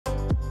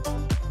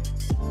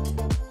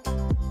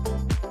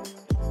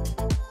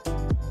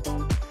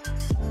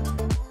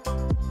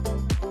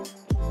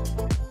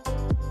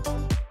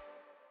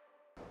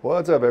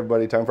What's up,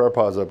 everybody? Time for our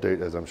PAWS update,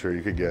 as I'm sure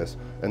you could guess.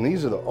 And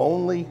these are the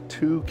only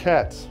 2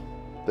 cats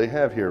they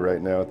have here right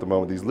now at the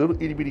moment. These little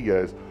itty bitty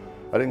guys.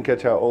 I didn't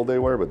catch how old they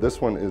were, but this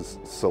one is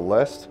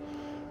Celeste,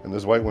 and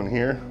this white one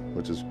here,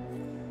 which is,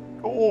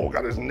 oh,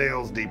 got his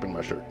nails deep in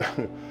my shirt.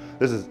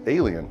 This is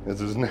Alien, is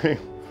his name.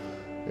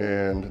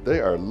 And they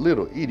are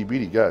little itty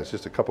bitty guys,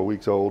 just a couple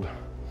weeks old.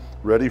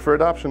 Ready for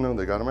adoption though,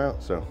 they got them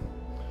out. So,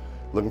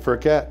 looking for a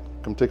cat,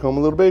 come take home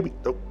a little baby.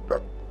 Oh,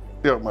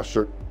 get out my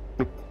shirt.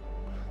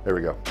 There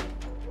we go.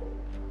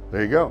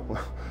 There you go.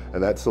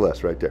 And that's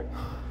Celeste right there.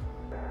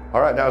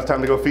 All right, now it's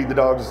time to go feed the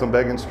dogs with some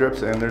begging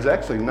strips, and there's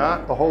actually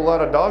not a whole lot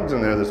of dogs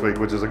in there this week,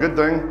 which is a good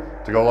thing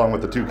to go along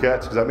with the 2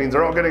 cats, because that means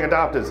they're all getting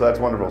adopted, so that's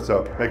wonderful.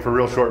 So make for a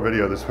real short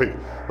video this week.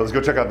 But let's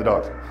go check out the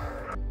dogs.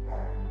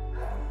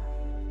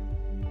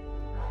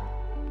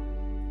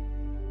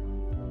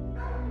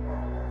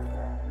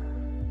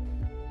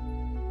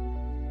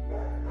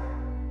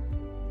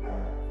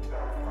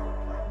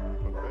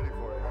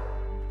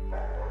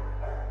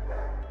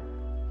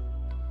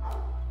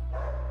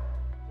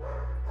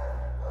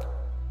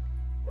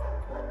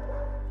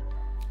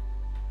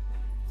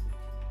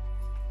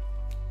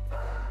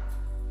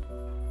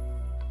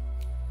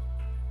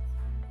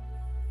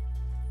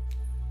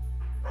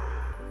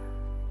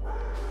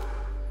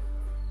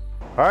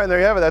 All right, there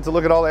you have it. That's a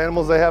look at all the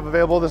animals they have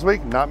available this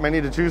week. Not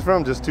many to choose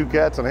from, just 2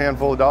 cats and a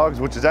handful of dogs,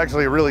 which is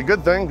actually a really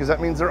good thing, because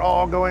that means they're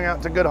all going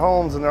out to good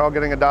homes and they're all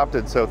getting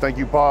adopted. So thank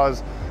you,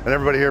 PAWS, and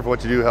everybody here for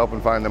what you do helping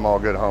find them all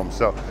good homes.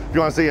 So if you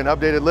want to see an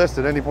updated list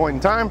at any point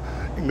in time,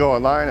 you can go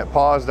online at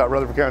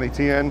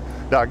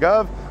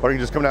paws.rutherfordcountytn.gov, or you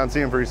can just come down and see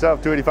them for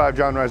yourself. 285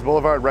 John Rice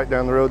Blvd, right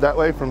down the road that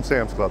way from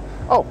Sam's Club.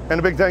 Oh, and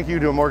a big thank you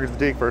to Mortgage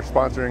Boutique for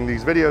sponsoring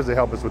these videos. They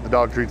help us with the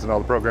dog treats and all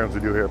the programs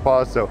we do here at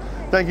PAWS. So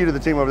thank you to the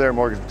team over there at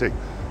Mortgage Boutique.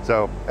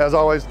 So, as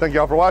always, thank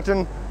you all for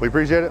watching. We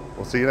appreciate it.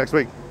 We'll see you next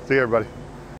week. See you, everybody.